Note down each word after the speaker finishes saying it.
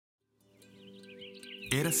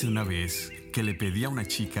Érase una vez que le pedí a una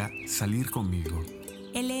chica salir conmigo.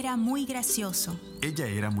 Él era muy gracioso. Ella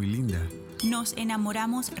era muy linda, Nos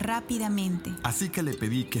enamoramos rápidamente. así que le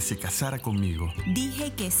pedí que se casara conmigo.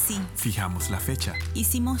 Dije que sí. Fijamos la fecha.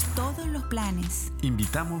 Hicimos todos los planes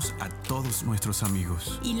Invitamos a todos nuestros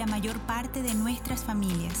amigos. y la mayor parte de nuestras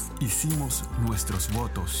familias. Hicimos nuestros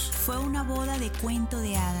votos Fue una boda de cuento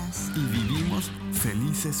de hadas. y vivimos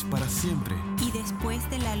felices para siempre. Y después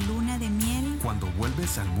de la luna de miel, Cuando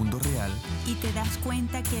vuelves al mundo real y te das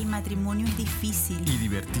cuenta que el matrimonio es difícil, y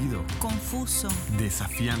divertido, confuso,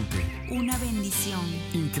 desafiante, una bendición,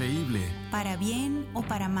 increíble, para bien o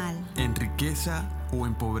para mal, en riqueza o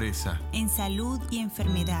en pobreza, en salud y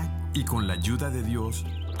enfermedad, y con la ayuda de Dios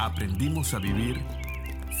aprendimos a vivir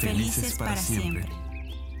felices para siempre.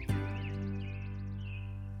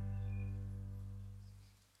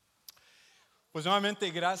 Pues nuevamente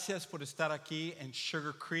gracias por estar aquí en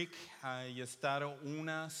Sugar Creek y estar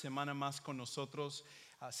una semana más con nosotros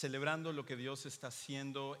celebrando lo que Dios está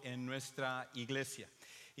haciendo en nuestra iglesia.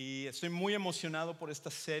 Y estoy muy emocionado por esta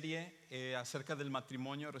serie acerca del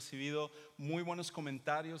matrimonio. He recibido muy buenos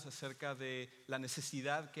comentarios acerca de la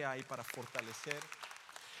necesidad que hay para fortalecer.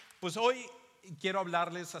 Pues hoy quiero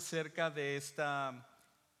hablarles acerca de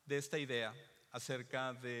esta idea,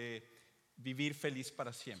 acerca de vivir feliz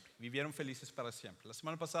para siempre. Vivieron felices para siempre. La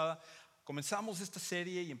semana pasada comenzamos esta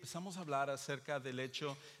serie y empezamos a hablar acerca del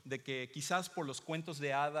hecho de que quizás por los cuentos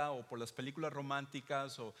de hada o por las películas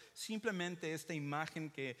románticas o simplemente esta imagen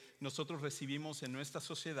que nosotros recibimos en nuestra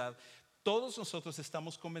sociedad, todos nosotros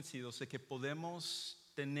estamos convencidos de que podemos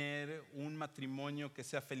tener un matrimonio que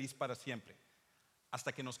sea feliz para siempre,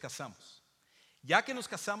 hasta que nos casamos. Ya que nos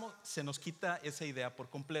casamos, se nos quita esa idea por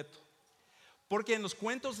completo. Porque en los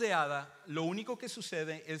cuentos de hada, lo único que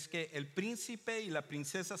sucede es que el príncipe y la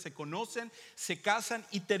princesa se conocen, se casan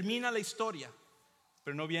y termina la historia.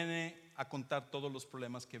 Pero no viene a contar todos los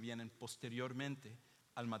problemas que vienen posteriormente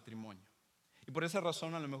al matrimonio. Y por esa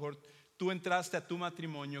razón, a lo mejor tú entraste a tu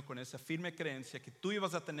matrimonio con esa firme creencia que tú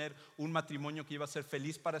ibas a tener un matrimonio que iba a ser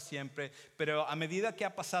feliz para siempre, pero a medida que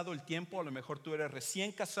ha pasado el tiempo, a lo mejor tú eres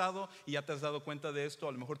recién casado y ya te has dado cuenta de esto,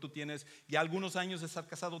 a lo mejor tú tienes ya algunos años de estar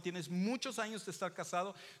casado, tienes muchos años de estar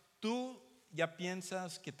casado, tú ya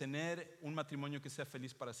piensas que tener un matrimonio que sea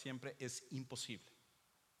feliz para siempre es imposible.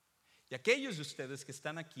 Y aquellos de ustedes que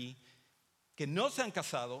están aquí, que no se han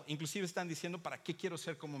casado, inclusive están diciendo, ¿para qué quiero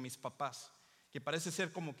ser como mis papás? Que parece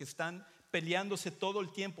ser como que están peleándose todo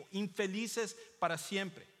el tiempo, infelices para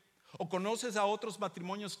siempre. O conoces a otros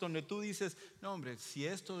matrimonios donde tú dices, no hombre, si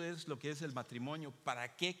esto es lo que es el matrimonio,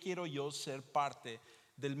 ¿para qué quiero yo ser parte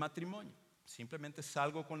del matrimonio? Simplemente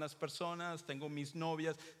salgo con las personas, tengo mis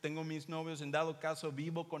novias, tengo mis novios, en dado caso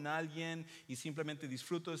vivo con alguien y simplemente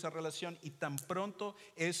disfruto de esa relación y tan pronto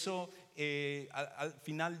eso al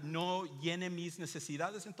final no llene mis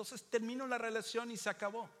necesidades, entonces termino la relación y se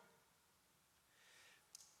acabó.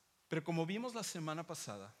 Pero como vimos la semana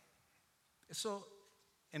pasada, eso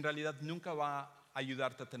en realidad nunca va a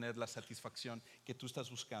ayudarte a tener la satisfacción que tú estás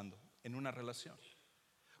buscando en una relación.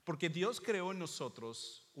 Porque Dios creó en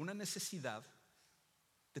nosotros una necesidad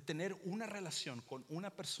de tener una relación con una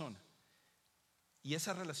persona y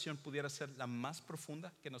esa relación pudiera ser la más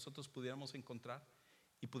profunda que nosotros pudiéramos encontrar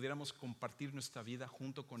y pudiéramos compartir nuestra vida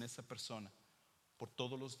junto con esa persona por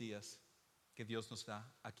todos los días que Dios nos da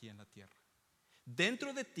aquí en la tierra.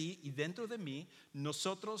 Dentro de ti y dentro de mí,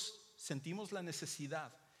 nosotros sentimos la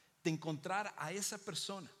necesidad de encontrar a esa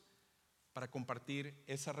persona para compartir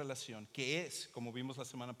esa relación, que es, como vimos la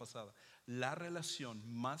semana pasada, la relación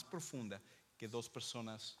más profunda que dos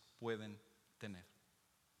personas pueden tener.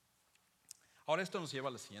 Ahora esto nos lleva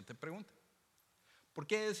a la siguiente pregunta. ¿Por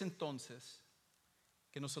qué es entonces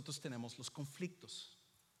que nosotros tenemos los conflictos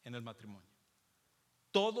en el matrimonio?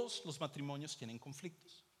 Todos los matrimonios tienen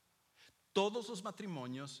conflictos. Todos los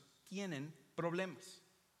matrimonios tienen problemas.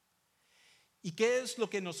 ¿Y qué es lo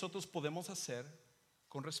que nosotros podemos hacer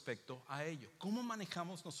con respecto a ello? ¿Cómo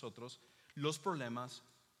manejamos nosotros los problemas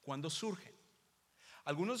cuando surgen?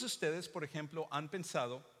 Algunos de ustedes, por ejemplo, han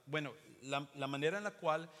pensado, bueno, la manera en la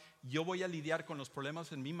cual yo voy a lidiar con los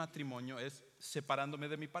problemas en mi matrimonio es separándome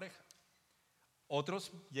de mi pareja.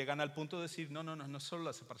 Otros llegan al punto de decir, no es solo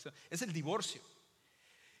la separación, es el divorcio.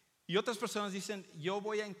 Y otras personas dicen, yo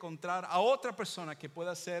voy a encontrar a otra persona que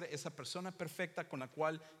pueda ser esa persona perfecta con la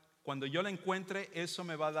cual cuando yo la encuentre, eso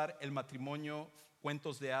me va a dar el matrimonio,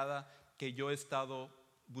 cuentos de hada que yo he estado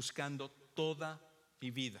buscando toda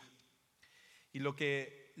mi vida. Y lo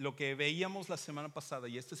que veíamos la semana pasada,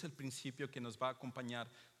 y este es el principio que nos va a acompañar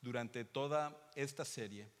durante toda esta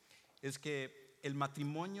serie, es que el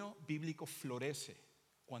matrimonio bíblico florece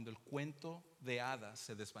cuando el cuento de hadas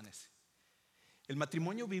se desvanece. El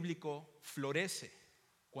matrimonio bíblico florece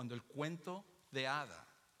cuando el cuento de hada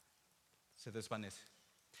se desvanece.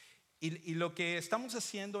 Y lo que estamos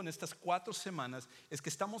haciendo en estas 4 semanas es que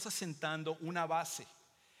estamos asentando una base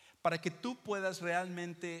para que tú puedas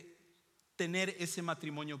realmente tener ese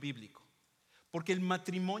matrimonio bíblico. Porque el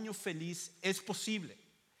matrimonio feliz es posible.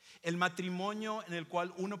 El matrimonio en el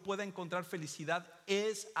cual uno pueda encontrar felicidad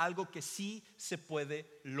es algo que sí se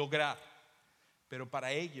puede lograr. Pero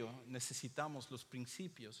para ello necesitamos los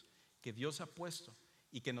principios que Dios ha puesto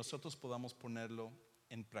y que nosotros podamos ponerlo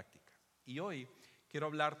en práctica. Y hoy quiero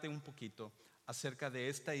hablarte un poquito acerca de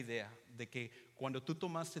esta idea de que cuando tú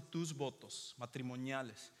tomaste tus votos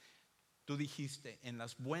matrimoniales, tú dijiste en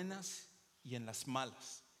las buenas y en las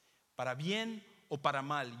malas, para bien o para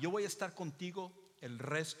mal, yo voy a estar contigo el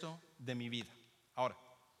resto de mi vida. Ahora,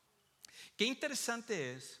 qué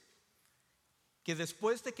interesante es que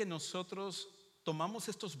después de que nosotros tomamos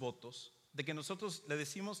estos votos, de que nosotros le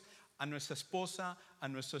decimos a nuestra esposa, a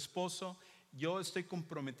nuestro esposo, yo estoy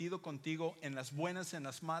comprometido contigo en las buenas, en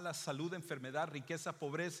las malas, salud, enfermedad, riqueza,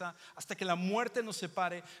 pobreza, hasta que la muerte nos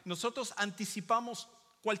separe. Nosotros anticipamos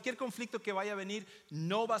cualquier conflicto que vaya a venir.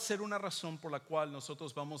 No va a ser una razón por la cual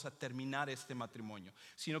nosotros vamos a terminar este matrimonio,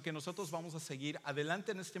 sino que nosotros vamos a seguir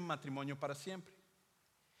adelante en este matrimonio para siempre.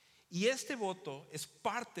 Y este voto es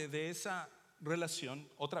parte de esa relación,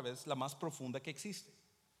 otra vez, la más profunda que existe.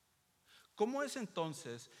 ¿Cómo es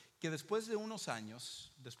entonces que después de unos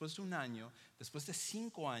años, después de un año, después de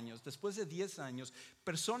 5 años, después de 10 años,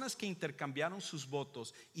 personas que intercambiaron sus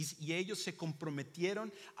votos y ellos se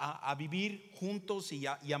comprometieron a vivir juntos y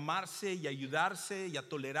a amarse y a ayudarse y a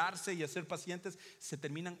tolerarse y a ser pacientes, se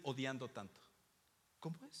terminan odiando tanto?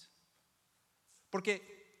 ¿Cómo es?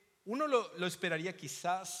 Porque uno lo esperaría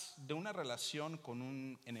quizás de una relación con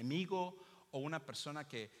un enemigo o una persona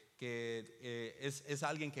que es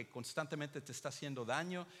alguien que constantemente te está haciendo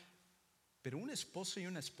daño. Pero un esposo y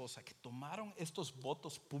una esposa que tomaron estos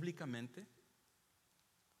votos públicamente,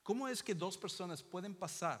 ¿cómo es que 2 personas pueden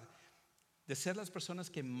pasar de ser las personas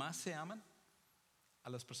que más se aman a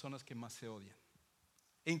las personas que más se odian?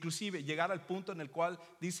 E inclusive llegar al punto en el cual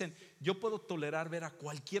dicen, yo puedo tolerar ver a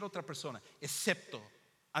cualquier otra persona excepto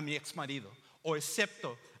a mi ex marido o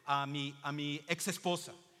excepto a mi ex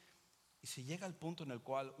esposa. Y se llega al punto en el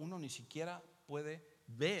cual uno ni siquiera puede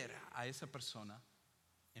ver a esa persona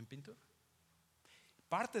en pintura.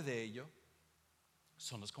 Parte de ello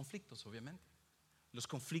son los conflictos, obviamente. Los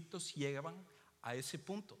conflictos llegan a ese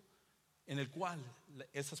punto en el cual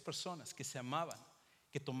esas personas que se amaban,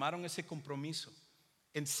 que tomaron ese compromiso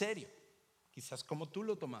en serio, quizás como tú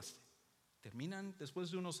lo tomaste, terminan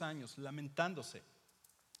después de unos años lamentándose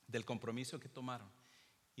del compromiso que tomaron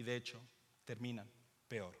y de hecho terminan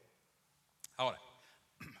peor. Ahora,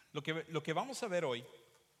 lo que vamos a ver hoy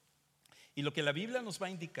y lo que la Biblia nos va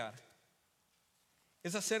a indicar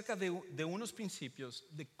es acerca de unos principios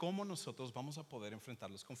de cómo nosotros vamos a poder enfrentar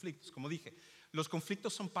los conflictos. Como dije, los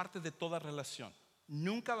conflictos son parte de toda relación.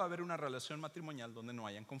 Nunca va a haber una relación matrimonial donde no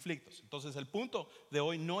hayan conflictos. Entonces el punto de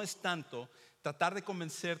hoy no es tanto tratar de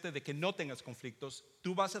convencerte de que no tengas conflictos.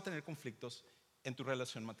 Tú vas a tener conflictos en tu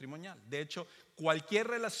relación matrimonial. De hecho, cualquier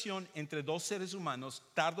relación entre 2 seres humanos,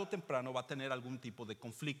 tarde o temprano va a tener algún tipo de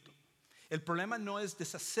conflicto. El problema no es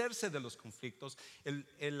deshacerse de los conflictos,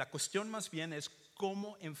 la cuestión más bien es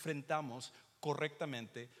cómo enfrentamos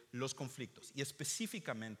correctamente los conflictos y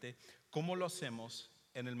específicamente cómo lo hacemos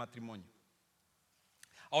en el matrimonio.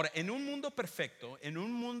 Ahora, en un mundo perfecto, en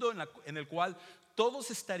un mundo en el cual todos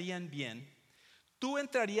estarían bien, tú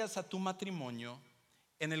entrarías a tu matrimonio,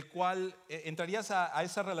 en el cual entrarías a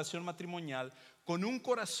esa relación matrimonial con un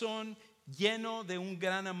corazón lleno de un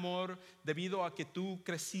gran amor debido a que tú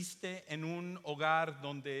creciste en un hogar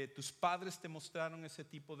donde tus padres te mostraron ese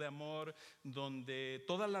tipo de amor, donde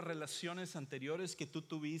todas las relaciones anteriores que tú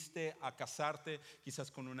tuviste a casarte,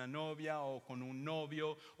 quizás con una novia o con un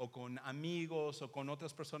novio o con amigos o con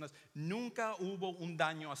otras personas, nunca hubo un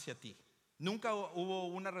daño hacia ti, nunca hubo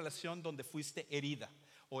una relación donde fuiste herida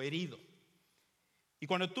o herido. Y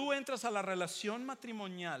cuando tú entras a la relación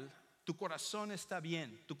matrimonial, tu corazón está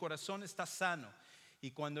bien, tu corazón está sano. Y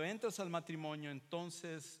cuando entras al matrimonio,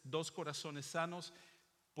 entonces 2 corazones sanos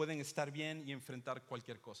pueden estar bien y enfrentar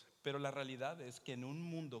cualquier cosa. Pero la realidad es que en un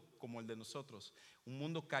mundo como el de nosotros, un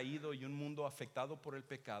mundo caído y un mundo afectado por el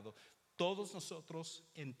pecado, todos nosotros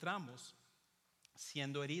entramos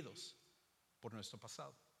siendo heridos por nuestro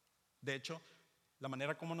pasado. De hecho, la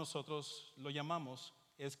manera como nosotros lo llamamos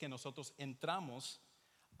es que nosotros entramos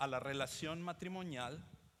a la relación matrimonial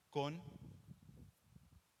con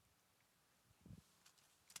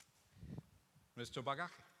nuestro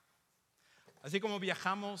bagaje. Así como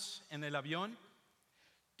viajamos en el avión,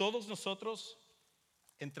 todos nosotros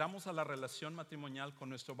entramos a la relación matrimonial con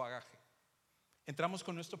nuestro bagaje. Entramos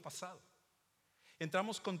con nuestro pasado.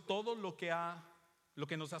 Entramos con todo lo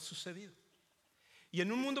que nos ha sucedido. Y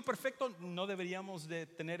en un mundo perfecto no deberíamos de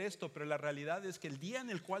tener esto, pero la realidad es que el día en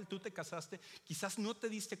el cual tú te casaste, quizás no te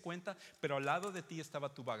diste cuenta, pero al lado de ti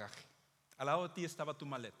estaba tu bagaje. Al lado de ti estaba tu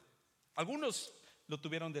maleta. Algunos lo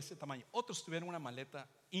tuvieron de ese tamaño, otros tuvieron una maleta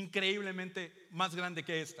increíblemente más grande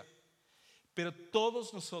que esta. Pero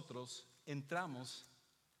todos nosotros entramos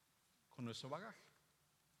con nuestro bagaje.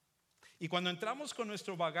 Y cuando entramos con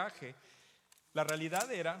nuestro bagaje, la realidad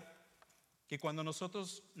era que cuando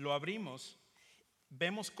nosotros lo abrimos,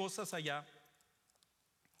 vemos cosas allá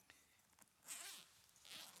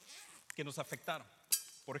que nos afectaron.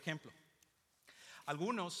 Por ejemplo,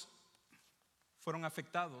 algunos fueron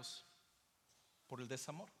afectados por el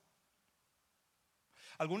desamor.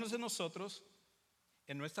 Algunos de nosotros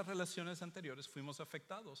en nuestras relaciones anteriores fuimos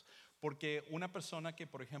afectados porque una persona que,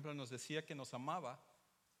 por ejemplo, nos decía que nos amaba,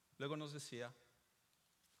 luego nos decía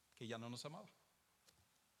que ya no nos amaba.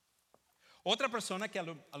 Otra persona que a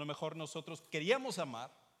lo mejor nosotros queríamos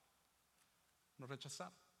amar, nos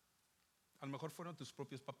rechazaron. A lo mejor fueron tus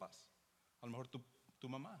propios papás, a lo mejor tu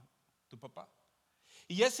mamá, tu papá.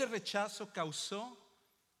 Y ese rechazo causó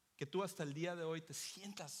que tú hasta el día de hoy te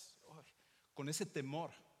sientas con ese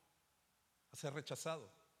temor a ser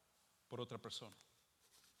rechazado por otra persona.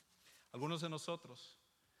 Algunos de nosotros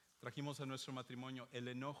trajimos a nuestro matrimonio el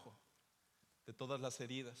enojo de todas las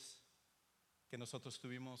heridas que nosotros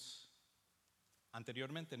tuvimos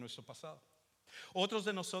anteriormente en nuestro pasado. Otros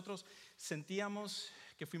de nosotros sentíamos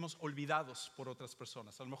que fuimos olvidados por otras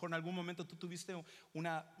personas. A lo mejor en algún momento tú tuviste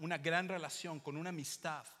una gran relación con una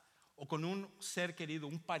amistad o con un ser querido,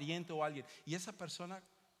 un pariente o alguien, y esa persona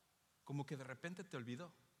como que de repente te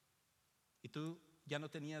olvidó y tú ya no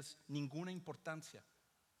tenías ninguna importancia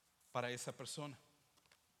para esa persona.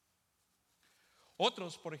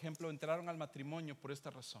 Otros, por ejemplo, entraron al matrimonio por esta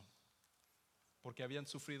razón, porque habían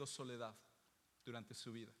sufrido soledad durante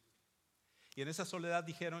su vida. Y en esa soledad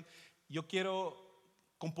dijeron: yo quiero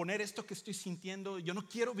componer esto que estoy sintiendo, yo no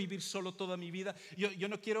quiero vivir solo toda mi vida, yo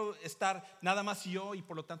no quiero estar nada más yo, y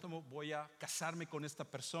por lo tanto voy a casarme con esta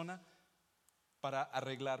persona para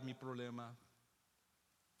arreglar mi problema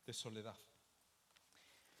de soledad.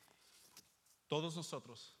 Todos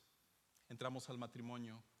nosotros entramos al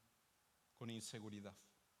matrimonio con inseguridad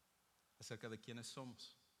acerca de quiénes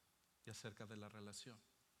somos y acerca de la relación.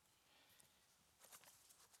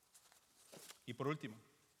 Y por último,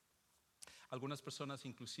 algunas personas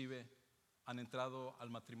inclusive han entrado al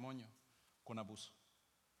matrimonio con abuso.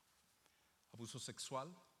 Abuso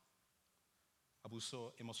sexual,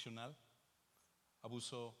 abuso emocional,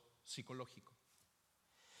 abuso psicológico.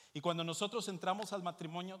 Y cuando nosotros entramos al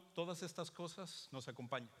matrimonio, todas estas cosas nos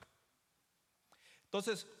acompañan.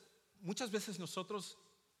 Entonces, muchas veces nosotros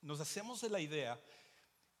nos hacemos de la idea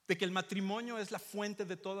de que el matrimonio es la fuente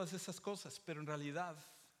de todas esas cosas, pero en realidad,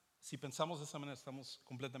 si pensamos de esa manera, estamos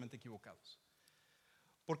completamente equivocados.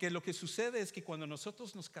 Porque lo que sucede es que cuando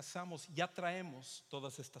nosotros nos casamos, ya traemos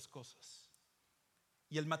todas estas cosas.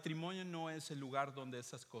 Y el matrimonio no es el lugar donde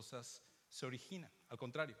esas cosas se originan. Al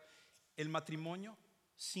contrario, el matrimonio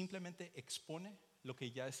simplemente expone lo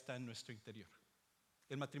que ya está en nuestro interior.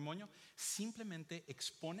 El matrimonio simplemente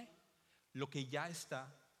expone lo que ya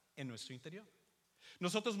está en nuestro interior.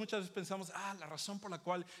 Nosotros muchas veces pensamos: la razón por la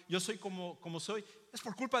cual yo soy como soy es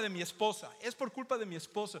por culpa de mi esposa, es por culpa de mi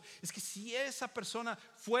esposo. Es que si esa persona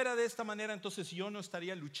fuera de esta manera, entonces yo no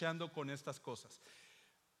estaría luchando con estas cosas.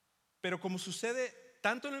 Pero como sucede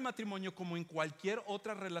tanto en el matrimonio como en cualquier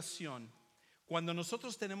otra relación, cuando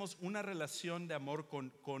nosotros tenemos una relación de amor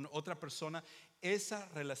con otra persona, esa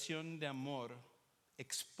relación de amor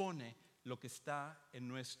expone lo que está en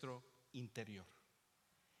nuestro interior.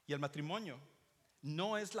 Y el matrimonio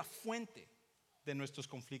no es la fuente de nuestros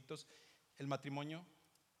conflictos. El matrimonio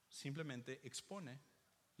simplemente expone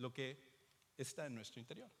lo que está en nuestro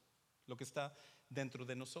interior, lo que está dentro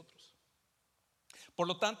de nosotros. Por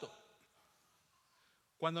lo tanto,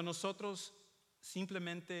 cuando nosotros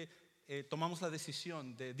simplemente tomamos la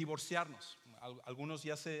decisión de divorciarnos, algunos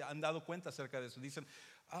ya se han dado cuenta acerca de eso, dicen: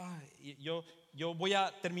 yo voy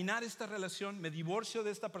a terminar esta relación, me divorcio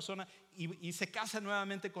de esta persona y se casa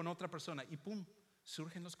nuevamente con otra persona, y pum,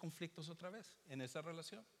 surgen los conflictos otra vez en esa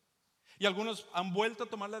relación. Y algunos han vuelto a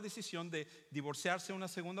tomar la decisión de divorciarse una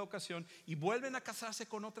segunda ocasión y vuelven a casarse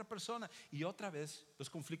con otra persona, y otra vez los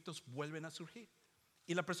conflictos vuelven a surgir.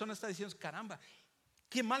 Y la persona está diciendo: caramba,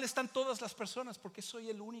 qué mal están todas las personas, porque soy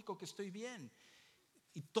el único que estoy bien.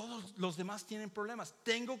 y todos los demás tienen problemas.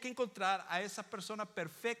 Tengo que encontrar a esa persona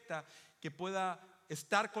perfecta que pueda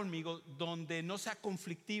estar conmigo, donde no sea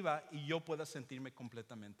conflictiva y yo pueda sentirme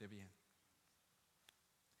completamente bien.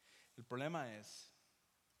 El problema es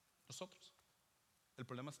nosotros. El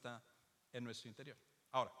problema está en nuestro interior.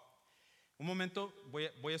 Ahora, un momento, voy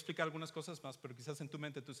a explicar algunas cosas más, pero quizás en tu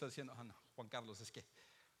mente tú estás diciendo, no, Juan Carlos, es que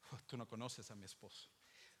tú no conoces a mi esposo.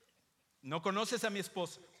 No conoces a mi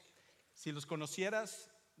esposa. Si los conocieras,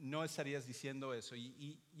 no estarías diciendo eso.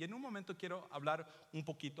 Y en un momento quiero hablar un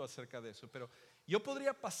poquito acerca de eso. Pero yo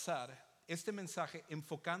podría pasar este mensaje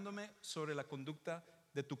enfocándome sobre la conducta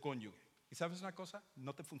de tu cónyuge. ¿Y sabes una cosa?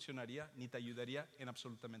 No te funcionaría ni te ayudaría en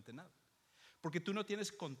absolutamente nada. Porque tú no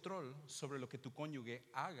tienes control sobre lo que tu cónyuge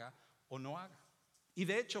haga o no haga. Y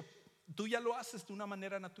de hecho, tú ya lo haces de una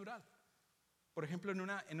manera natural. Por ejemplo,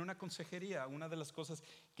 en una consejería, una de las cosas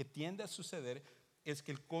que tiende a suceder es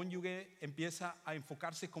que el cónyuge empieza a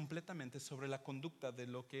enfocarse completamente sobre la conducta de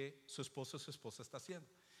lo que su esposo o su esposa está haciendo.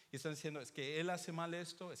 Y están diciendo, es que él hace mal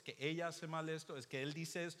esto, es que ella hace mal esto, es que él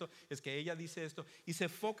dice esto, es que ella dice esto. Y se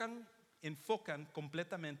enfocan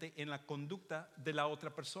completamente en la conducta de la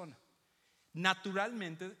otra persona.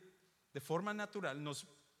 Naturalmente, de forma natural, nos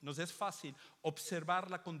es fácil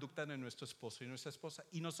observar la conducta de nuestro esposo y nuestra esposa,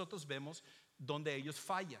 y nosotros vemos donde ellos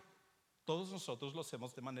fallan. Todos nosotros lo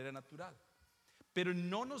hacemos de manera natural, pero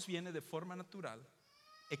no nos viene de forma natural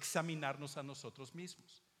examinarnos a nosotros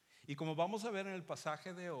mismos. Y como vamos a ver en el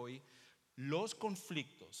pasaje de hoy, los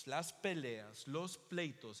conflictos, las peleas, los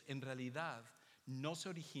pleitos en realidad no se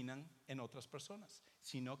originan en otras personas,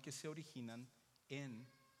 sino que se originan en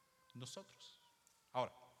nosotros.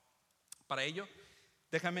 Ahora, para ello,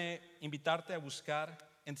 déjame invitarte a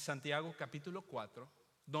buscar en Santiago capítulo 4,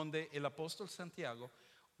 donde el apóstol Santiago,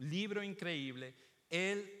 libro increíble,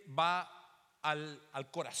 él va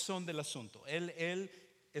al corazón del asunto. Él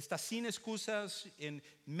está sin excusas en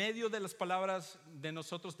medio de las palabras de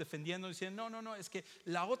nosotros defendiendo, diciendo, no, es que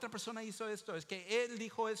la otra persona hizo esto, es que él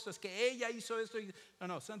dijo esto, es que ella hizo esto.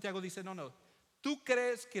 No, Santiago dice, no. ¿Tú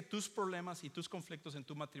crees que tus problemas y tus conflictos en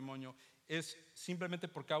tu matrimonio es simplemente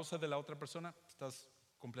por causa de la otra persona? Estás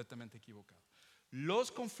completamente equivocado.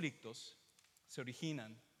 Los conflictos se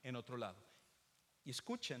originan en otro lado. Y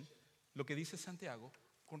escuchen lo que dice Santiago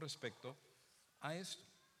con respecto a esto.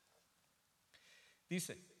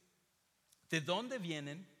 Dice, ¿de dónde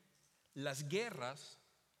vienen las guerras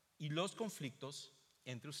y los conflictos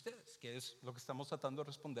entre ustedes? Que es lo que estamos tratando de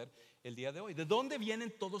responder el día de hoy. ¿De dónde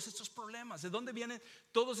vienen todos estos problemas? ¿De dónde vienen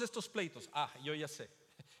todos estos pleitos? Yo ya sé,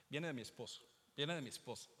 viene de mi esposo, viene de mi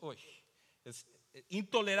esposa. Uy, es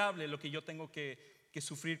intolerable lo que yo tengo que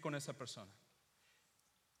sufrir con esa persona.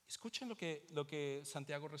 Escuchen lo que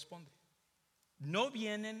Santiago responde. ¿No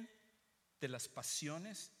vienen de las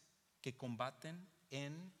pasiones que combaten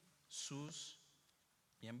en sus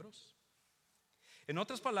miembros? En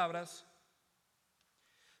otras palabras,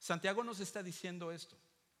 Santiago nos está diciendo esto: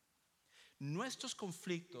 nuestros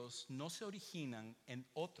conflictos no se originan en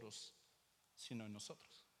otros, sino en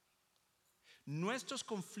nosotros. Nuestros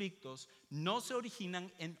conflictos no se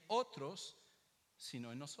originan en otros,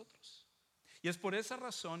 sino en nosotros. Y es por esa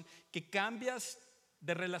razón que cambias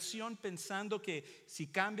de relación pensando que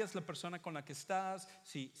si cambias la persona con la que estás,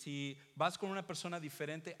 si vas con una persona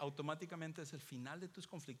diferente, automáticamente es el final de tus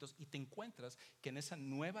conflictos, y te encuentras que en esa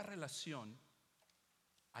nueva relación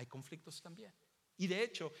hay conflictos también. Y de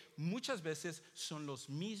hecho, muchas veces son los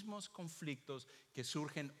mismos conflictos que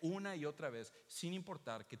surgen una y otra vez, sin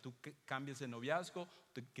importar que tú cambies de noviazgo,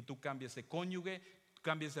 que tú cambies de cónyuge,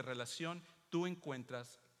 cambies de relación, tú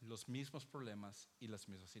encuentras los mismos problemas y las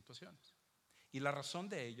mismas situaciones. Y la razón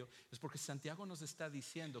de ello es porque Santiago nos está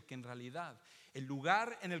diciendo que en realidad el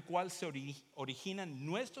lugar en el cual se originan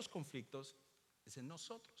nuestros conflictos es en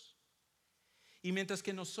nosotros. Y mientras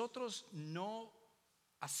que nosotros no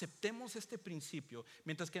aceptemos este principio,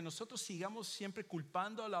 mientras que nosotros sigamos siempre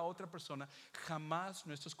culpando a la otra persona, jamás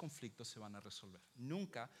nuestros conflictos se van a resolver.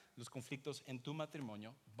 Nunca los conflictos en tu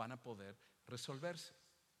matrimonio van a poder resolverse.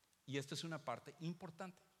 Y esta es una parte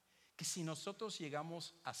importante, que si nosotros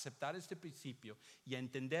llegamos a aceptar este principio y a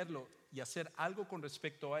entenderlo y hacer algo con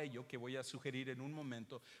respecto a ello, que voy a sugerir en un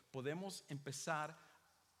momento, podemos empezar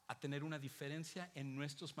a tener una diferencia en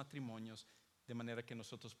nuestros matrimonios, de manera que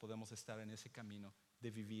nosotros podemos estar en ese camino de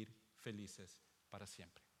vivir felices para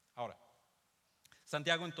siempre. Ahora,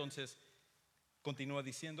 Santiago entonces continúa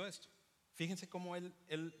diciendo esto. Fíjense cómo él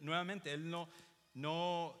nuevamente, él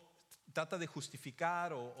no trata de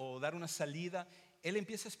justificar o dar una salida. Él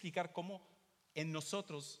empieza a explicar cómo en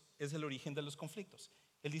nosotros es el origen de los conflictos.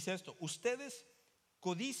 Él dice esto: ustedes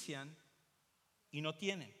codician y no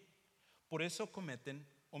tienen, por eso cometen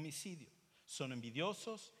homicidio. Son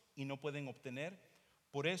envidiosos y no pueden obtener,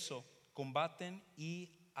 por eso combaten y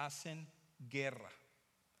hacen guerra.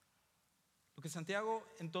 Lo que Santiago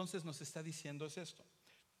entonces nos está diciendo es esto: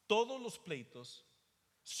 todos los pleitos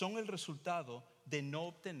son el resultado de no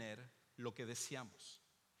obtener lo que deseamos.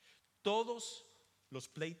 Todos los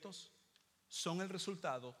pleitos son el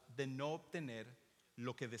resultado de no obtener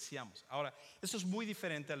lo que deseamos. Ahora, eso es muy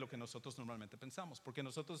diferente a lo que nosotros normalmente pensamos, porque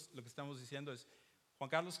nosotros lo que estamos diciendo es: Juan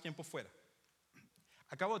Carlos, tiempo fuera.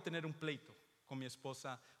 Acabo de tener un pleito con mi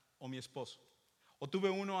esposa o mi esposo, o tuve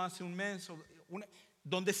uno hace un mes,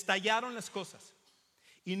 donde estallaron las cosas.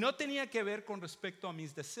 Y no tenía que ver con respecto a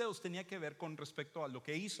mis deseos, tenía que ver con respecto a lo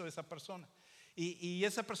que hizo esa persona. Y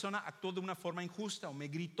esa persona actuó de una forma injusta, o me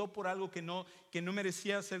gritó por algo que no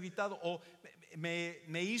merecía ser gritado, o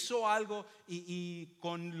me hizo algo y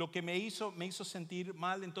con lo que me hizo sentir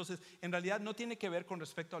mal. Entonces, en realidad no tiene que ver con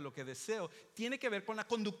respecto a lo que deseo, tiene que ver con la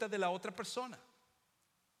conducta de la otra persona.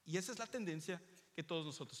 Y esa es la tendencia que todos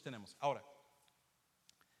nosotros tenemos. Ahora,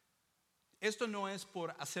 esto no es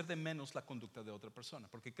por hacer de menos la conducta de otra persona,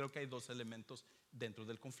 porque creo que hay dos elementos dentro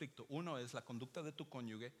del conflicto. Uno es la conducta de tu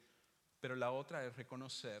cónyuge, pero la otra es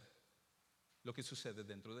reconocer lo que sucede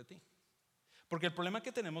dentro de ti. Porque el problema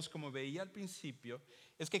que tenemos, como veía al principio,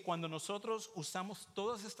 es que cuando nosotros usamos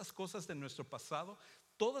todas estas cosas de nuestro pasado,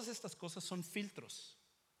 todas estas cosas son filtros.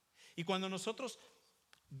 Y cuando nosotros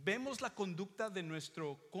vemos la conducta de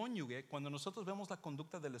nuestro cónyuge, cuando nosotros vemos la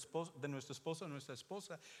conducta de nuestro esposo o nuestra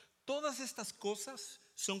esposa, todas estas cosas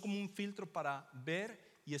son como un filtro para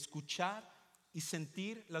ver y escuchar y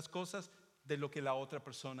sentir las cosas de lo que la otra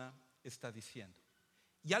persona está diciendo.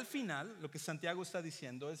 Y al final, lo que Santiago está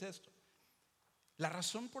diciendo es esto: la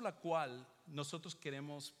razón por la cual nosotros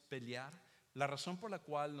queremos pelear, la razón por la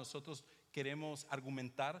cual nosotros queremos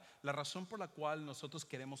argumentar, la razón por la cual nosotros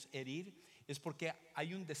queremos herir, es porque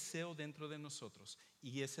hay un deseo dentro de nosotros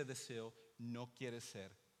y ese deseo no quiere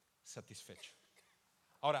ser satisfecho.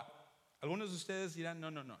 Ahora, algunos de ustedes dirán: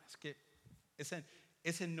 no, es que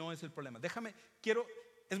ese no es el problema.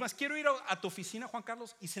 Quiero ir a tu oficina, Juan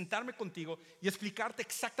Carlos, y sentarme contigo y explicarte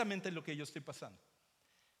exactamente lo que yo estoy pasando.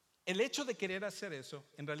 El hecho de querer hacer eso,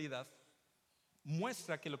 en realidad,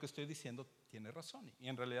 muestra que lo que estoy diciendo tiene razón. Y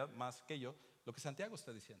en realidad, más que yo, lo que Santiago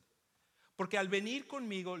está diciendo. Porque al venir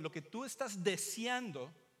conmigo, lo que tú estás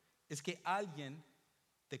deseando es que alguien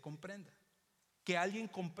te comprenda, que alguien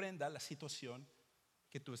comprenda la situación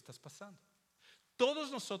que tú estás pasando.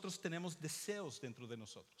 Todos nosotros tenemos deseos dentro de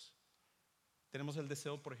nosotros. Tenemos el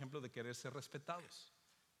deseo, por ejemplo, de querer ser respetados.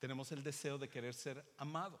 Tenemos el deseo de querer ser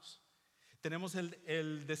amados. Tenemos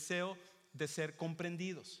el deseo de ser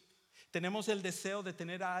comprendidos. Tenemos el deseo de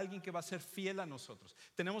tener a alguien que va a ser fiel a nosotros.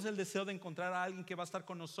 Tenemos el deseo de encontrar a alguien que va a estar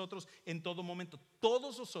con nosotros en todo momento.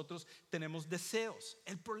 Todos nosotros tenemos deseos.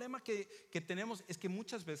 El problema que tenemos es que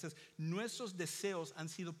muchas veces nuestros deseos han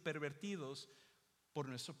sido pervertidos por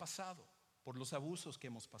nuestro pasado, por los abusos que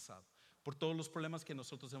hemos pasado, por todos los problemas que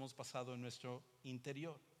nosotros hemos pasado en nuestro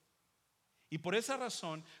interior. Y por esa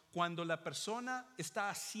razón, cuando la persona está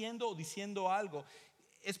haciendo o diciendo algo,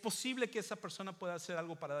 es posible que esa persona pueda hacer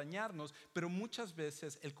algo para dañarnos, pero muchas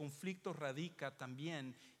veces el conflicto radica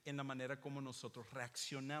también en la manera como nosotros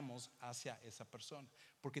reaccionamos hacia esa persona,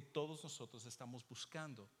 porque todos nosotros estamos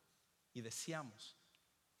buscando y deseamos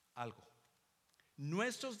algo.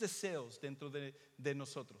 Nuestros deseos dentro de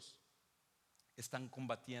nosotros están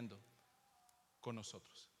combatiendo con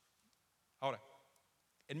nosotros. Ahora,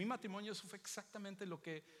 en mi matrimonio eso fue exactamente lo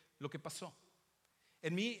que pasó.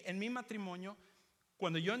 En mi matrimonio,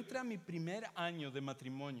 cuando yo entré a mi primer año de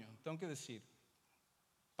matrimonio, tengo que decir,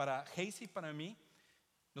 para Hazy y para mí,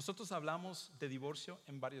 nosotros hablamos de divorcio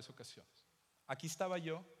en varias ocasiones. Aquí estaba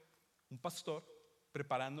yo, un pastor,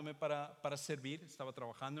 preparándome para servir. Estaba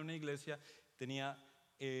trabajando en una iglesia, tenía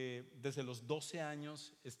desde los 12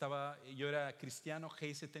 años, yo era cristiano.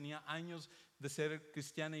 Hazy tenía años de ser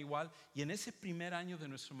cristiana igual. Y en ese primer año de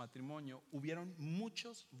nuestro matrimonio hubieron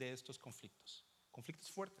muchos de estos conflictos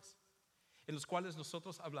fuertes, en los cuales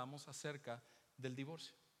nosotros hablamos acerca del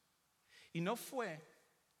divorcio. Y no fue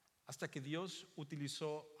hasta que Dios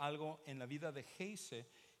utilizó algo en la vida de Hazy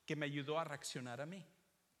que me ayudó a reaccionar a mí.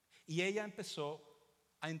 Y ella empezó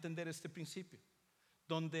a entender este principio,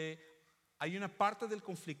 donde hay una parte del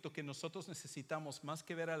conflicto que nosotros necesitamos, más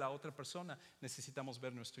que ver a la otra persona, necesitamos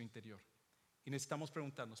ver nuestro interior. Y necesitamos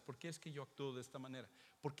preguntarnos: ¿por qué es que yo actúo de esta manera?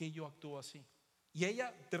 ¿Por qué yo actúo así? Y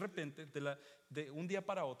ella de repente, de un día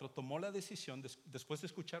para otro, tomó la decisión, después de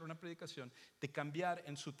escuchar una predicación, de cambiar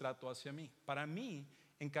en su trato hacia mí. Para mí,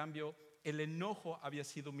 en cambio, el enojo había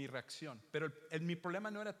sido mi reacción. Pero mi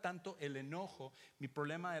problema no era tanto el enojo, mi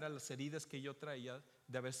problema eran las heridas que yo traía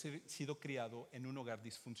de haber sido criado en un hogar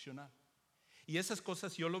disfuncional. Y esas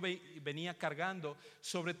cosas yo lo venía cargando,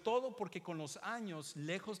 sobre todo porque con los años,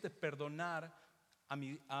 lejos de perdonar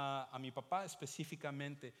a mi papá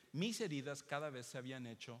específicamente, mis heridas cada vez se habían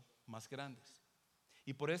hecho más grandes.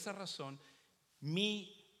 Y por esa razón,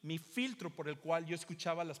 mi filtro por el cual yo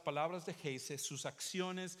escuchaba las palabras de Geise, sus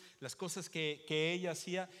acciones, las cosas que ella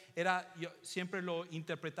hacía, yo siempre lo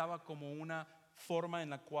interpretaba como una forma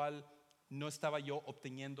en la cual no estaba yo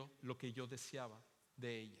obteniendo lo que yo deseaba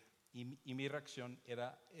de ella. Y mi reacción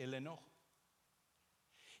era el enojo.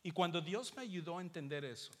 Y cuando Dios me ayudó a entender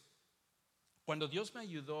eso, cuando Dios me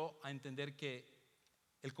ayudó a entender que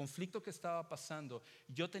el conflicto que estaba pasando,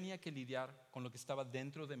 yo tenía que lidiar con lo que estaba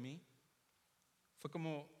dentro de mí, fue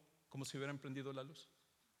como si hubieran prendido la luz.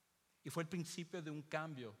 Y fue el principio de un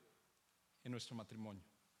cambio en nuestro matrimonio,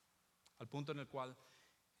 al punto en el cual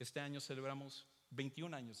este año celebramos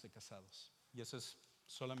 21 años de casados. Y eso es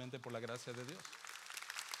solamente por la gracia de Dios.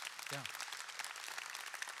 Yeah.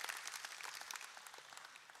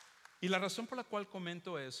 Y la razón por la cual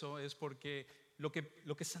comento eso es porque lo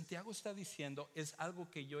que Santiago está diciendo es algo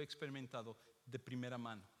que yo he experimentado de primera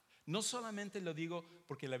mano. No solamente lo digo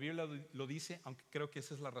porque la Biblia lo dice, aunque creo que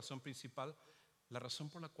esa es la razón principal. La razón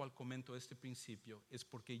por la cual comento este principio es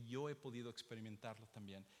porque yo he podido experimentarlo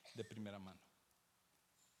también de primera mano.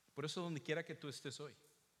 Por eso, donde quiera que tú estés hoy,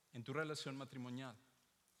 en tu relación matrimonial,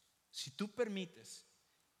 si tú permites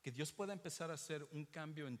que Dios pueda empezar a hacer un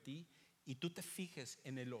cambio en ti y tú te fijes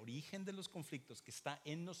en el origen de los conflictos que está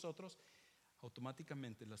en nosotros,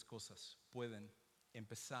 automáticamente las cosas pueden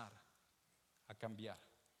empezar a cambiar.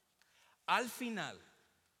 Al final,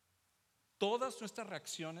 todas nuestras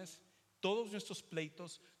reacciones, todos nuestros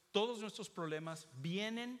pleitos, todos nuestros problemas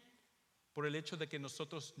vienen por el hecho de que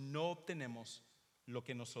nosotros no obtenemos lo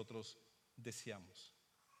que nosotros deseamos.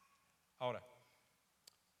 Ahora,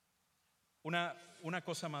 una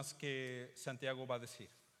cosa más que Santiago va a decir,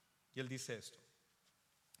 y él dice esto.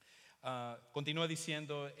 Continúa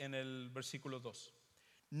diciendo en el versículo 2: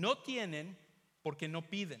 no tienen porque no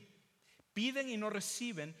piden, piden y no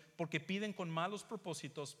reciben porque piden con malos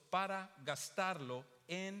propósitos para gastarlo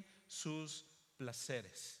en sus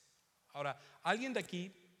placeres. Ahora, alguien de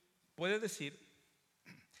aquí puede decir: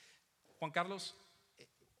 Juan Carlos,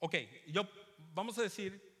 vamos a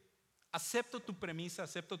decir, acepto tu premisa,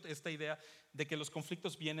 acepto esta idea de que los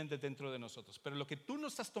conflictos vienen de dentro de nosotros. Pero lo que tú no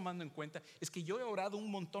estás tomando en cuenta es que yo he orado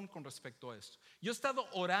un montón con respecto a esto. Yo he estado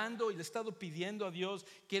orando y le he estado pidiendo a Dios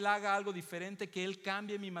que Él haga algo diferente, que Él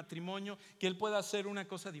cambie mi matrimonio, que Él pueda hacer una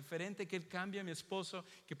cosa diferente, que Él cambie a mi esposo,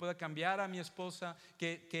 que pueda cambiar a mi esposa,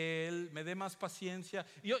 que Él me dé más paciencia.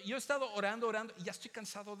 Yo he estado orando y ya estoy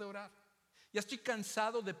cansado de orar. Ya estoy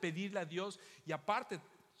cansado de pedirle a Dios. Y aparte,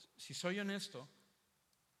 si soy honesto,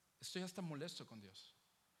 estoy hasta molesto con Dios,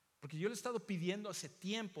 porque yo le he estado pidiendo hace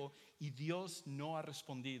tiempo y Dios no ha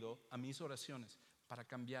respondido a mis oraciones para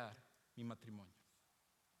cambiar mi matrimonio.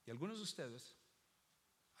 Y algunos de ustedes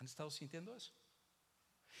han estado sintiendo eso.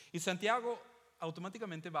 Y Santiago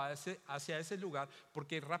automáticamente va hacia ese lugar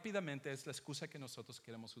porque rápidamente es la excusa que nosotros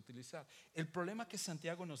queremos utilizar. El problema que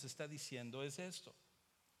Santiago nos está diciendo es esto.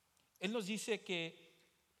 Él nos dice que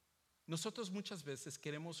nosotros muchas veces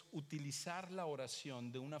queremos utilizar la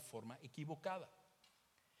oración de una forma equivocada.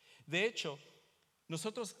 De hecho,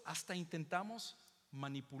 nosotros hasta intentamos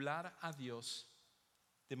manipular a Dios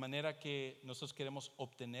de manera que nosotros queremos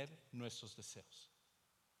obtener nuestros deseos.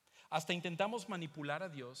 Hasta intentamos manipular a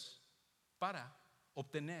Dios para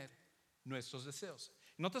obtener nuestros deseos.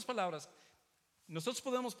 En otras palabras, nosotros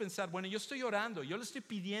podemos pensar: bueno, yo estoy orando, yo le estoy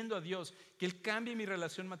pidiendo a Dios que Él cambie mi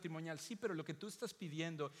relación matrimonial. Sí, pero lo que tú estás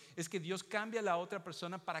pidiendo es que Dios cambie a la otra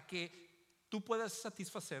persona para que tú puedas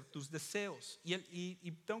satisfacer tus deseos.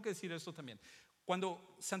 Y tengo que decir esto también.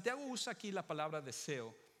 Cuando Santiago usa aquí la palabra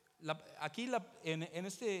deseo,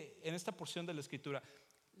 en esta porción de la escritura,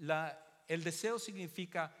 el deseo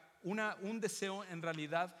significa un deseo en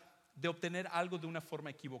realidad de obtener algo de una forma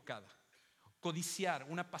equivocada. Codiciar,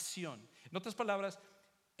 una pasión. En otras palabras,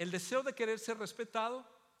 el deseo de querer ser respetado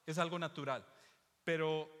es algo natural,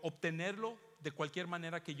 pero obtenerlo de cualquier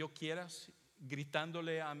manera que yo quiera,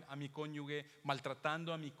 gritándole a mi cónyuge,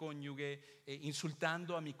 maltratando a mi cónyuge,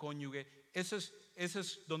 insultando a mi cónyuge, eso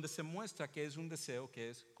es donde se muestra que es un deseo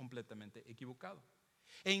que es completamente equivocado.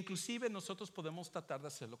 E inclusive nosotros podemos tratar de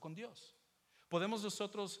hacerlo con Dios. Podemos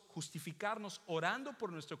nosotros justificarnos orando por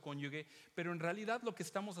nuestro cónyuge, pero en realidad lo que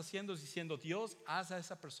estamos haciendo es diciendo: Dios, haz a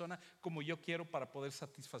esa persona como yo quiero para poder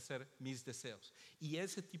satisfacer mis deseos. Y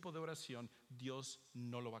ese tipo de oración Dios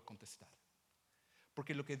no lo va a contestar.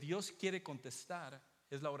 Porque lo que Dios quiere contestar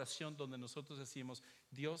es la oración donde nosotros decimos: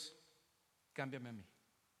 Dios, cámbiame a mí.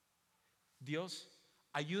 Dios,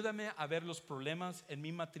 ayúdame a ver los problemas en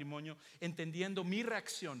mi matrimonio, entendiendo mi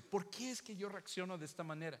reacción. ¿Por qué es que yo reacciono de esta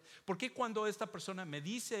manera? ¿Por qué cuando esta persona me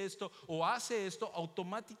dice esto o hace esto,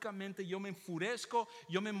 automáticamente yo me enfurezco,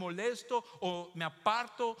 yo me molesto o me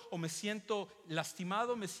aparto o me siento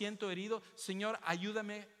lastimado, me siento herido? Señor,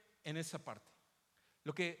 ayúdame en esa parte.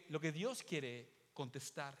 Lo que Dios quiere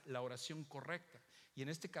contestar, la oración correcta. Y en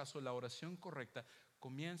este caso la oración correcta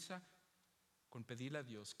comienza con pedirle a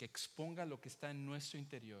Dios que exponga lo que está en nuestro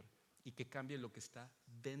interior y que cambie lo que está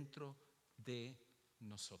dentro de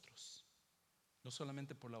nosotros. No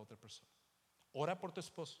solamente por la otra persona. Ora por tu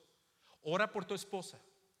esposo, ora por tu esposa.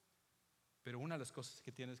 Pero una de las cosas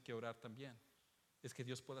que tienes que orar también es que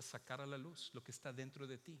Dios pueda sacar a la luz lo que está dentro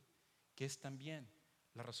de ti, que es también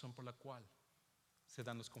la razón por la cual se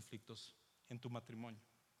dan los conflictos en tu matrimonio.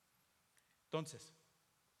 Entonces,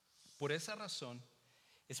 por esa razón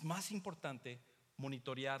es más importante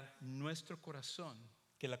monitorear nuestro corazón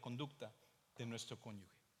que la conducta de nuestro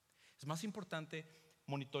cónyuge. Es más importante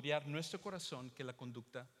monitorear nuestro corazón que la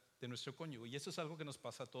conducta de nuestro cónyuge. Y eso es algo que nos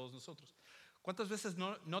pasa a todos nosotros. ¿Cuántas veces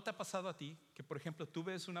no te ha pasado a ti que, por ejemplo, tú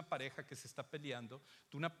ves una pareja que se está peleando,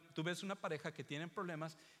 tú ves una pareja que tienen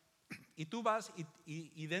problemas, y tú vas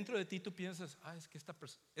y dentro de ti tú piensas: es que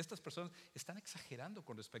estas personas están exagerando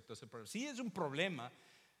con respecto a ese problema? Sí, es un problema,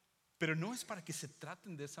 pero no es para que se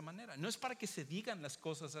traten de esa manera, no es para que se digan las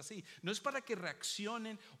cosas así, no es para que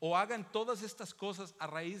reaccionen o hagan todas estas cosas a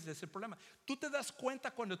raíz de ese problema. Tú te das cuenta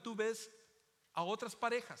cuando tú ves a otras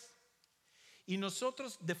parejas. Y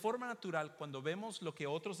nosotros, de forma natural, cuando vemos lo que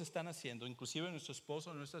otros están haciendo, inclusive nuestro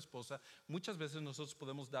esposo o nuestra esposa, muchas veces nosotros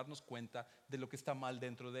podemos darnos cuenta de lo que está mal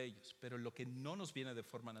dentro de ellos. Pero lo que no nos viene de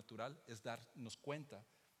forma natural es darnos cuenta de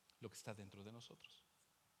lo que está dentro de nosotros.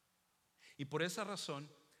 Y por esa razón,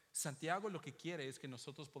 Santiago lo que quiere es que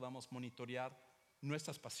nosotros podamos monitorear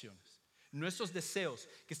nuestras pasiones, nuestros deseos,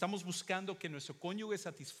 que estamos buscando que nuestro cónyuge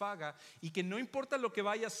satisfaga, y que no importa lo que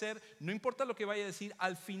vaya a hacer, no importa lo que vaya a decir,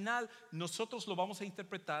 al final nosotros lo vamos a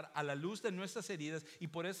interpretar a la luz de nuestras heridas, y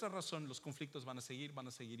por esa razón los conflictos van a seguir y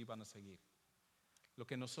van a seguir. Lo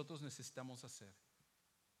que nosotros necesitamos hacer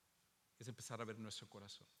es empezar a ver nuestro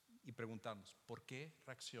corazón y preguntarnos: ¿por qué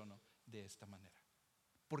reacciono de esta manera?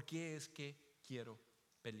 ¿Por qué es que quiero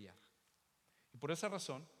pelear? Y por esa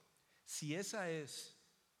razón, si esa es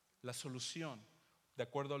la solución, de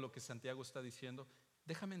acuerdo a lo que Santiago está diciendo,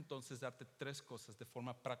 déjame entonces darte 3 cosas de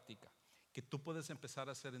forma práctica que tú puedes empezar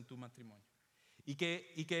a hacer en tu matrimonio. Y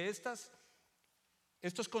que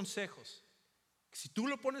estos consejos, si tú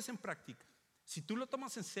lo pones en práctica, si tú lo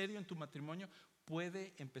tomas en serio en tu matrimonio,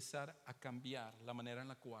 puede empezar a cambiar la manera en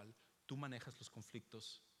la cual tú manejas los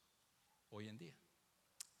conflictos hoy en día.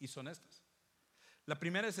 Y son estas. La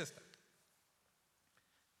primera es esta: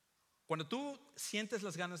 cuando tú sientes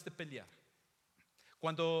las ganas de pelear,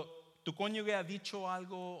 cuando tu cónyuge ha dicho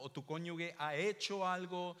algo o tu cónyuge ha hecho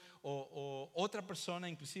algo o otra persona,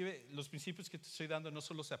 inclusive los principios que te estoy dando no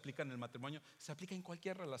solo se aplican en el matrimonio, se aplican en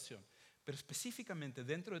cualquier relación, pero específicamente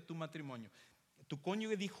dentro de tu matrimonio, tu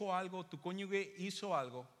cónyuge dijo algo, tu cónyuge hizo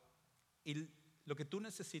algo, y lo que tú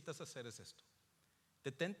necesitas hacer es esto: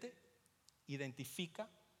 detente, identifica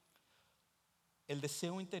el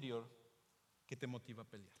deseo interior que te motiva a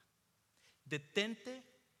pelear. Detente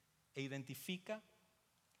e identifica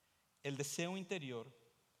el deseo interior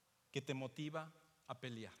que te motiva a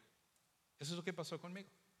pelear. Eso es lo que pasó conmigo.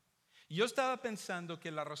 Yo estaba pensando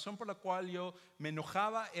que la razón por la cual yo me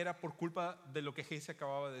enojaba era por culpa de lo que Geise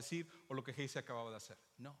acababa de decir o lo que Geise acababa de hacer.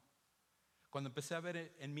 No. Cuando empecé a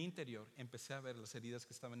ver en mi interior, empecé a ver las heridas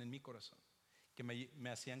que estaban en mi corazón, que me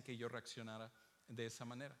hacían que yo reaccionara de esa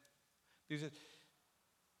manera. Dices,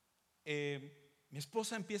 mi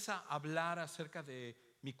esposa empieza a hablar acerca de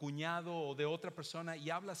mi cuñado o de otra persona, y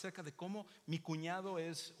habla acerca de cómo mi cuñado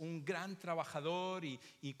es un gran trabajador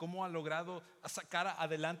y cómo ha logrado sacar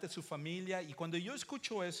adelante su familia. Y cuando yo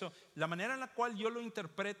escucho eso, la manera en la cual yo lo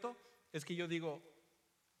interpreto es que yo digo: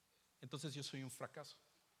 entonces yo soy un fracaso.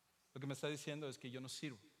 Lo que me está diciendo es que yo no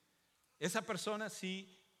sirvo. Esa persona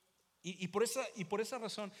sí. Y por esa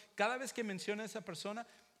razón, cada vez que menciona a esa persona,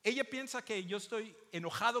 ella piensa que yo estoy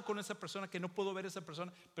enojado con esa persona, que no puedo ver a esa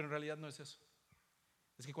persona, pero en realidad no es eso.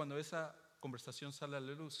 Es que cuando esa conversación sale a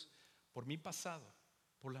la luz, por mi pasado,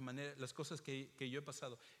 por las cosas que yo he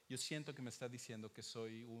pasado, yo siento que me está diciendo que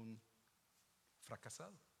soy un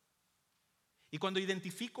fracasado. Y cuando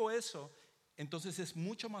identifico eso, entonces es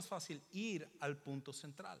mucho más fácil ir al punto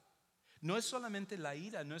central. No es solamente la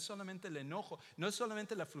ira, no es solamente el enojo, no es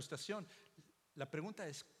solamente la frustración. La pregunta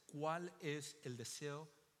es, ¿cuál es el deseo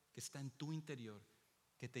que está en tu interior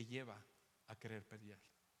que te lleva a querer pelear?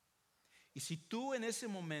 Y si tú en ese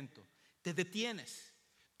momento te detienes,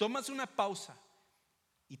 tomas una pausa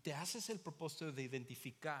y te haces el propósito de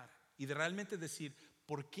identificar y de realmente decir,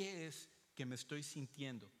 ¿por qué es que me estoy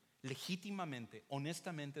sintiendo legítimamente,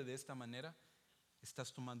 honestamente de esta manera?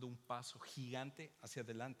 Estás tomando un paso gigante hacia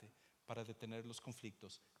adelante para detener los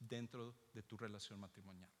conflictos dentro de tu relación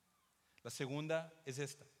matrimonial. La segunda es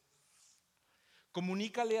esta: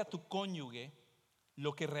 comunícale a tu cónyuge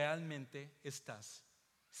lo que realmente estás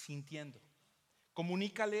sintiendo.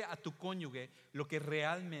 Comunícale a tu cónyuge lo que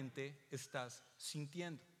realmente estás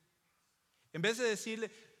sintiendo. En vez de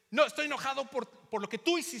decirle, no, estoy enojado por lo que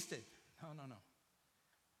tú hiciste. No.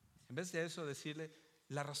 En vez de eso, decirle,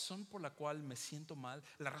 la razón por la cual me siento mal,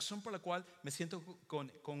 la razón por la cual me siento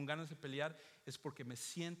con ganas de pelear, es porque me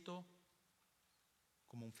siento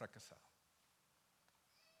como un fracasado.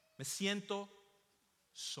 Me siento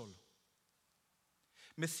solo.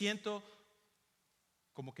 Me siento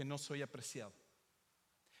como que no soy apreciado.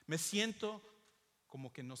 Me siento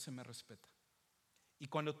como que no se me respeta. Y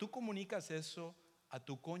cuando tú comunicas eso a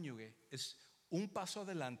tu cónyuge, es un paso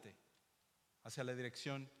adelante hacia la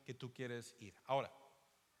dirección que tú quieres ir. Ahora,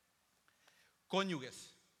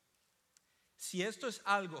 cónyuges, si esto es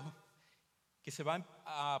algo que se va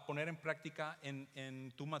a poner en práctica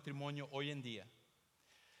en tu matrimonio hoy en día,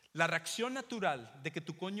 la reacción natural de que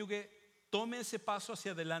tu cónyuge tome ese paso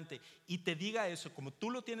hacia adelante y te diga eso como tú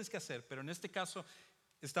lo tienes que hacer, pero en este caso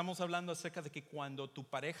estamos hablando acerca de que cuando tu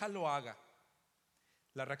pareja lo haga,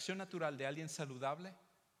 la reacción natural de alguien saludable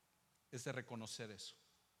es de reconocer eso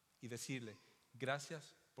y decirle,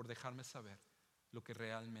 gracias por dejarme saber lo que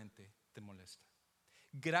realmente te molesta.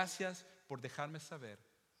 Gracias por dejarme saber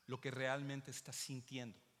lo que realmente estás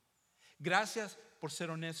sintiendo. Gracias por ser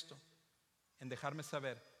honesto en dejarme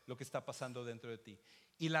saber lo que está pasando dentro de ti.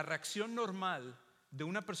 Y la reacción normal de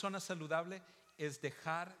una persona saludable es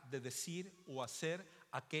dejar de decir o hacer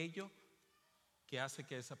aquello que hace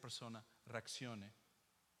que esa persona reaccione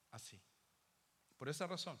así. Por esa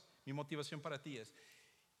razón, mi motivación para ti es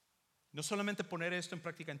no solamente poner esto en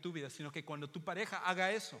práctica en tu vida, sino que cuando tu pareja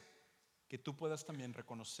haga eso, que tú puedas también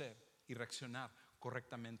reconocer y reaccionar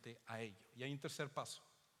correctamente a ello. Y hay un tercer paso.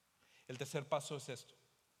 El tercer paso es esto: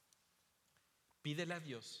 pídele a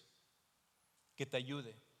Dios que te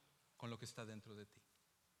ayude con lo que está dentro de ti.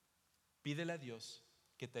 Pídele a Dios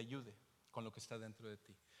que te ayude con lo que está dentro de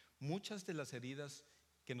ti. Muchas de las heridas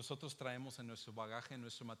que nosotros traemos en nuestro bagaje, en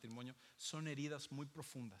nuestro matrimonio, son heridas muy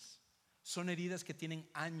profundas. Son heridas que tienen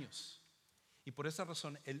años. Y por esa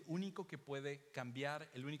razón, el único que puede cambiar,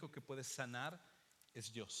 el único que puede sanar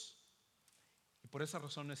es Dios. Y por esa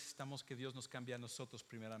razón necesitamos que Dios nos cambie a nosotros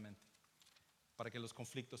primeramente, para que los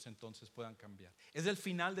conflictos entonces puedan cambiar. ¿Es el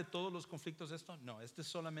final de todos los conflictos esto? No, este es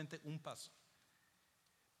solamente un paso.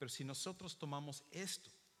 Pero si nosotros tomamos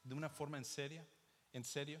esto de una forma en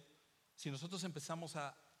serio, si nosotros empezamos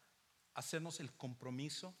a hacernos el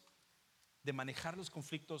compromiso de manejar los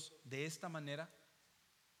conflictos de esta manera,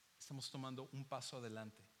 estamos tomando un paso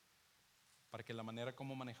adelante para que la manera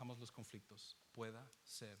como manejamos los conflictos pueda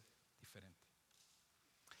ser diferente.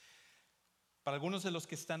 Para algunos de los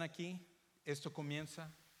que están aquí, esto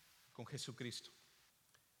comienza con Jesucristo.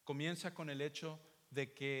 Comienza con el hecho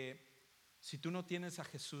de que si tú no tienes a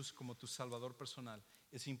Jesús como tu Salvador personal,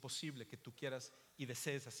 es imposible que tú quieras y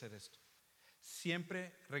desees hacer esto.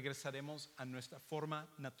 Siempre regresaremos a nuestra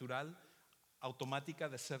forma natural, automática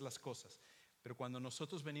de hacer las cosas. Pero cuando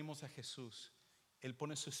nosotros venimos a Jesús, Él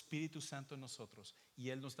pone su Espíritu Santo en nosotros y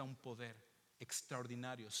Él nos da un poder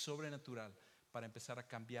extraordinario, sobrenatural, para empezar a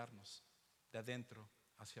cambiarnos de adentro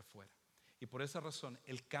hacia afuera. Y por esa razón,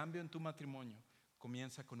 el cambio en tu matrimonio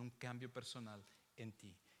comienza con un cambio personal en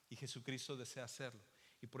ti. Y Jesucristo desea hacerlo.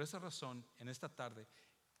 Y por esa razón, en esta tarde,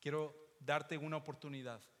 quiero darte una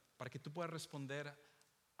oportunidad para que tú puedas responder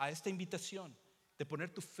a esta invitación de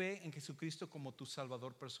poner tu fe en Jesucristo como tu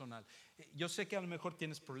Salvador personal. Yo sé que a lo mejor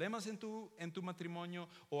tienes problemas en tu matrimonio,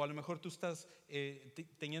 o a lo mejor tú estás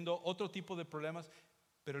teniendo otro tipo de problemas,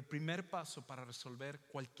 pero el primer paso para resolver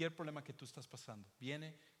cualquier problema que tú estás pasando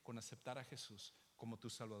viene con aceptar a Jesús como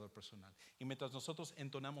tu Salvador personal. Y mientras nosotros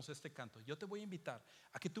entonamos este canto, yo te voy a invitar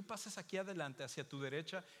a que tú pases aquí adelante hacia tu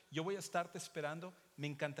derecha. Yo voy a estarte esperando. Me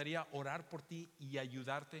encantaría orar por ti y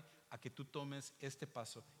ayudarte a que tú tomes este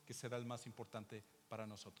paso que será el más importante para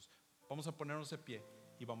nosotros. Vamos a ponernos de pie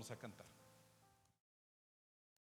y vamos a cantar.